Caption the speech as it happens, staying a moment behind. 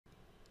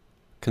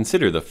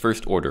Consider the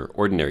first-order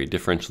ordinary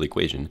differential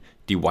equation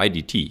dy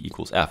dt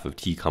equals f of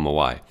t comma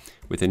y,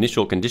 with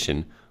initial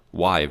condition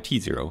y of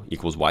t0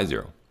 equals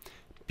y0.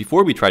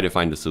 Before we try to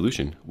find a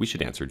solution, we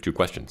should answer two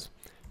questions.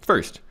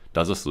 First,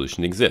 does a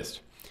solution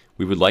exist?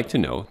 We would like to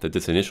know that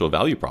this initial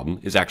value problem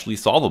is actually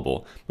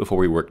solvable before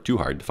we work too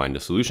hard to find a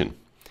solution.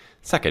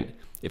 Second,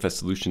 if a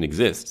solution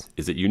exists,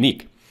 is it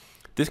unique?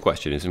 This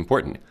question is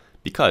important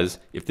because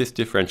if this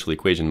differential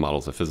equation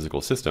models a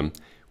physical system,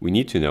 we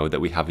need to know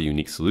that we have a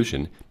unique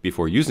solution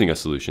before using a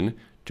solution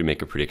to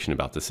make a prediction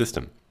about the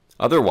system.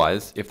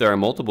 Otherwise, if there are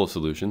multiple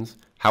solutions,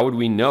 how would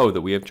we know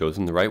that we have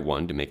chosen the right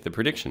one to make the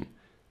prediction?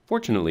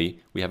 Fortunately,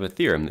 we have a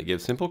theorem that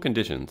gives simple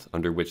conditions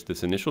under which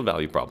this initial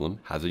value problem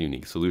has a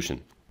unique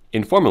solution.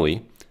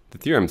 Informally, the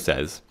theorem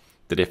says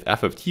that if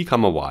f of t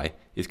comma y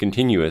is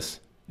continuous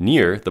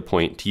near the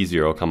point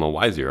t0 comma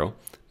y0,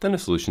 then a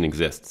solution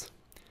exists.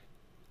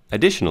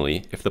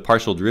 Additionally, if the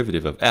partial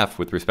derivative of f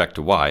with respect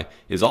to y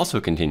is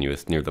also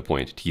continuous near the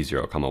point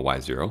t0 comma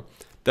y0,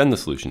 then the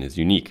solution is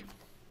unique.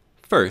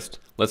 First,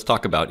 let's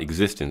talk about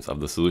existence of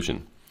the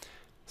solution.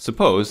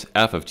 Suppose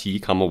f of t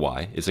comma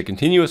y is a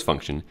continuous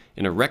function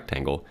in a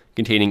rectangle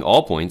containing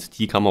all points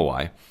t comma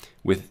y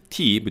with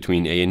t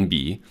between a and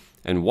b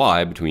and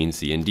y between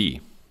c and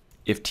d.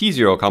 If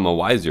t0 comma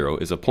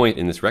y0 is a point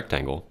in this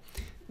rectangle,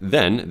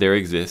 then there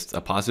exists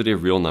a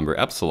positive real number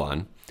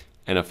epsilon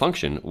and a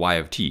function y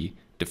of t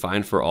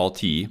defined for all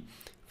t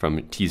from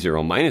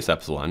t0 minus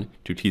epsilon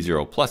to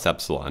t0 plus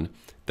epsilon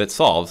that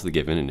solves the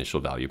given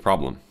initial value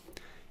problem.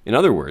 In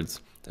other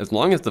words, as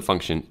long as the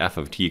function f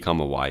of t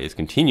comma y is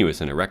continuous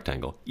in a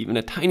rectangle, even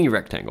a tiny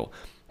rectangle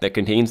that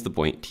contains the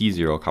point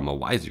t0 comma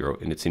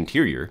y0 in its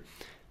interior,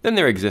 then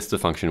there exists a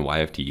function y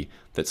of t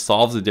that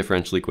solves the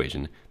differential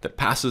equation that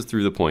passes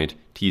through the point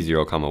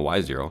t0 comma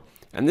y0,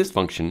 and this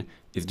function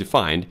is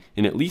defined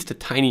in at least a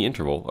tiny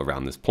interval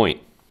around this point.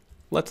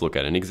 Let's look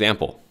at an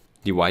example.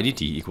 dy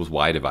dt equals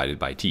y divided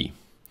by t.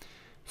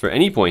 For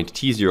any point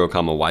t0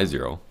 comma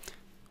y0,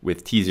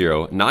 with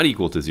t0 not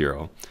equal to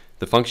 0,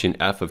 the function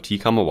f of t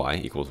comma y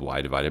equals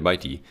y divided by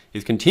t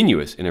is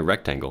continuous in a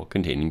rectangle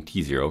containing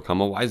t0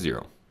 comma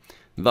y0.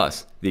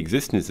 Thus, the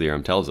existence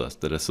theorem tells us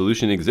that a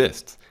solution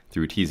exists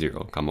through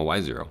t0 comma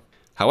y0.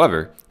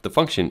 However, the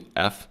function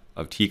f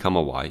of t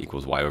comma y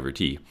equals y over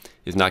t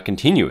is not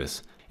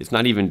continuous. It's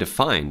not even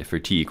defined for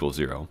t equals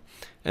 0.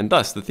 And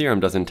thus, the theorem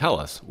doesn't tell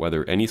us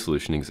whether any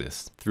solution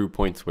exists through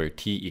points where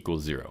t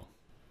equals 0.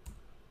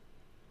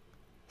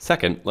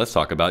 Second, let's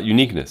talk about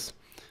uniqueness.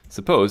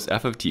 Suppose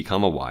f of t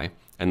comma y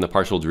and the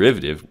partial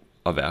derivative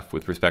of f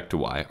with respect to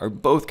y are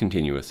both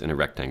continuous in a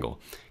rectangle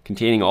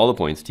containing all the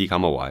points t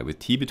comma y with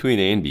t between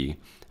a and b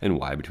and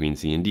y between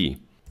c and d.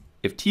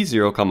 If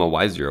t0 comma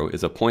y0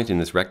 is a point in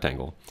this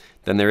rectangle,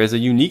 then there is a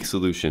unique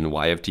solution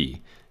y of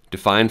t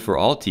defined for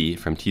all t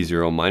from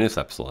t0 minus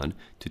epsilon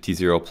to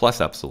t0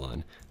 plus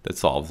epsilon that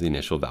solves the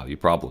initial value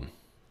problem.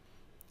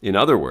 In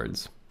other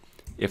words,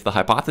 if the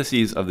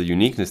hypotheses of the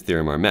uniqueness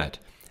theorem are met,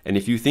 and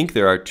if you think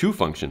there are two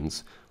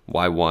functions,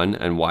 y1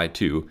 and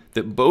y2,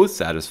 that both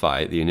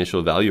satisfy the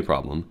initial value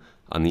problem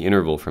on the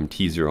interval from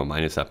t0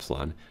 minus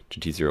epsilon to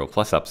t0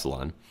 plus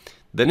epsilon,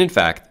 then in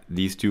fact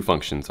these two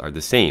functions are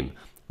the same,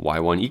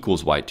 y1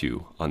 equals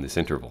y2 on this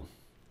interval.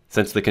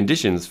 Since the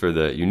conditions for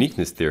the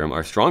uniqueness theorem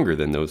are stronger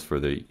than those for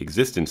the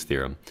existence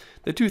theorem,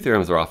 the two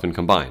theorems are often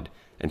combined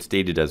and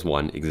stated as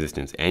one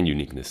existence and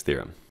uniqueness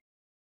theorem.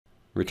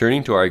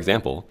 Returning to our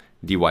example,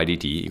 dy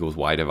dt equals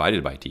y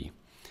divided by t.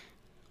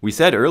 We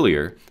said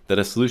earlier that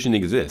a solution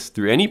exists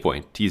through any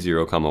point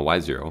t0 comma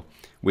y0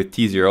 with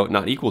t0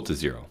 not equal to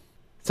 0.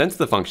 Since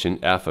the function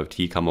f of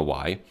t comma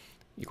y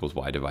equals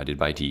y divided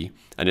by t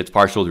and its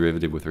partial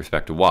derivative with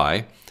respect to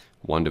y,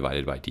 1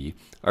 divided by t,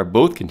 are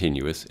both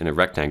continuous in a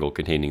rectangle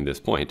containing this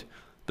point,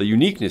 the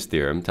uniqueness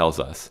theorem tells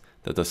us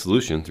that the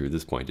solution through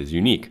this point is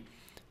unique.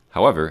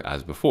 However,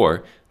 as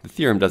before, the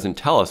theorem doesn't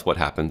tell us what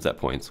happens at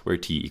points where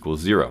t equals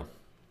 0.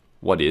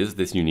 What is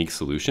this unique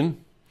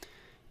solution?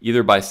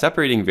 Either by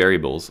separating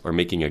variables or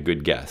making a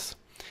good guess,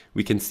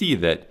 we can see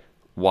that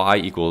y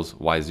equals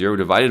y0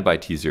 divided by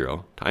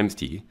t0 times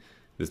t,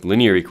 this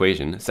linear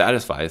equation,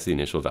 satisfies the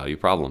initial value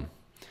problem.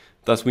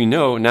 Thus we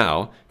know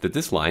now that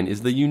this line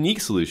is the unique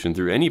solution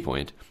through any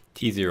point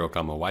t0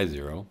 comma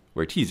y0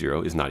 where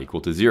t0 is not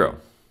equal to 0.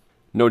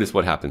 Notice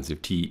what happens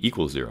if t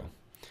equals 0.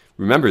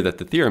 Remember that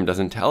the theorem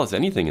doesn't tell us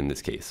anything in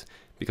this case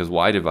because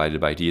y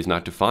divided by t is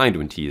not defined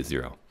when t is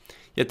 0.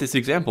 Yet this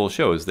example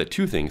shows that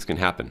two things can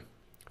happen.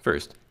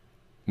 First,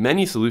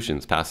 many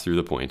solutions pass through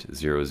the point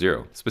 0,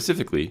 0.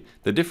 Specifically,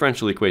 the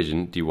differential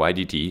equation dy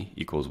dt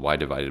equals y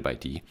divided by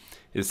t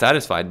is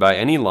satisfied by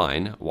any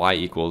line y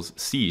equals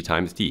c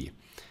times t,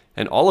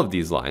 and all of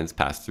these lines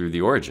pass through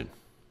the origin.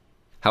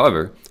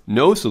 However,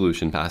 no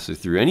solution passes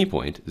through any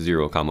point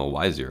 0,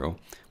 y0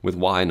 with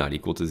y not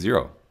equal to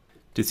 0.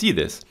 To see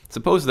this,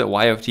 suppose that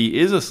y of t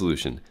is a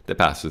solution that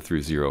passes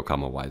through 0,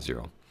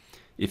 y0.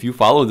 If you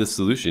follow this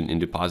solution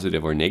into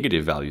positive or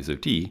negative values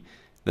of t,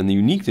 then the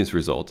uniqueness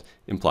result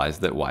implies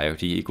that y of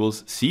t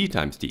equals c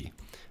times t.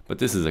 But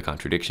this is a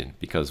contradiction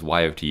because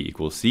y of t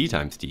equals c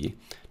times t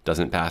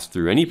doesn't pass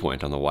through any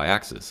point on the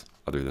y-axis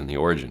other than the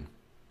origin.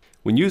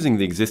 When using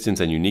the existence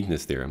and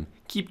uniqueness theorem,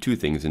 keep two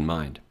things in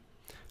mind.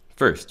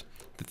 First,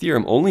 the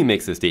theorem only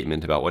makes a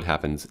statement about what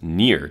happens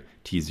near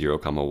t0,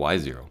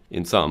 y0,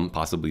 in some,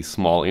 possibly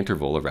small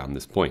interval around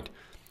this point.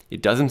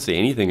 It doesn't say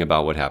anything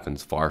about what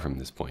happens far from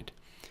this point.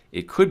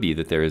 It could be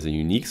that there is a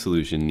unique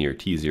solution near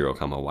t0,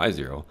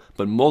 y0,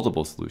 but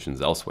multiple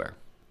solutions elsewhere.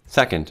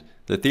 Second,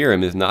 the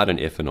theorem is not an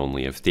if and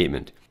only if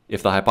statement.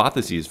 If the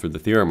hypotheses for the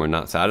theorem are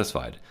not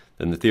satisfied,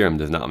 then the theorem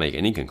does not make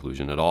any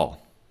conclusion at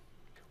all.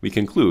 We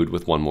conclude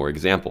with one more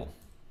example.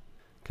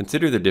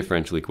 Consider the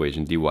differential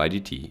equation dy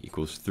dt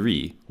equals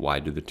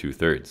 3y to the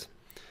 2/3.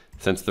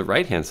 Since the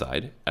right-hand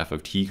side, f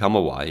of t,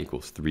 y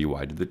equals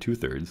 3y to the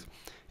 2/3,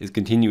 is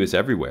continuous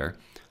everywhere,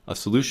 a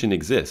solution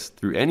exists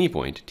through any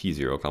point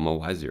t0,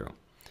 y0.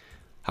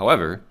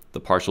 However, the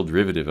partial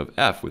derivative of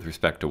f with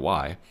respect to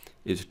y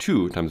is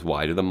 2 times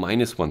y to the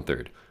minus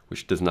 1/3,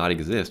 which does not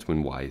exist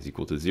when y is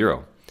equal to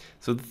 0.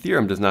 So the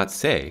theorem does not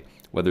say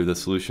whether the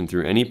solution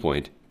through any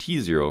point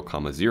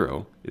t0,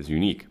 0 is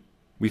unique.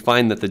 We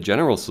find that the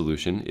general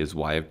solution is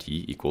y of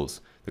t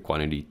equals the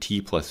quantity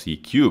t plus c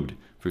cubed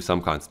for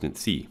some constant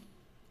c.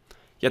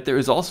 Yet there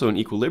is also an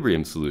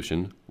equilibrium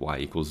solution, y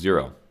equals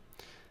 0.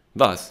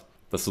 Thus,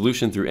 the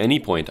solution through any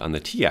point on the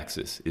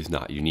t-axis is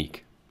not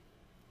unique.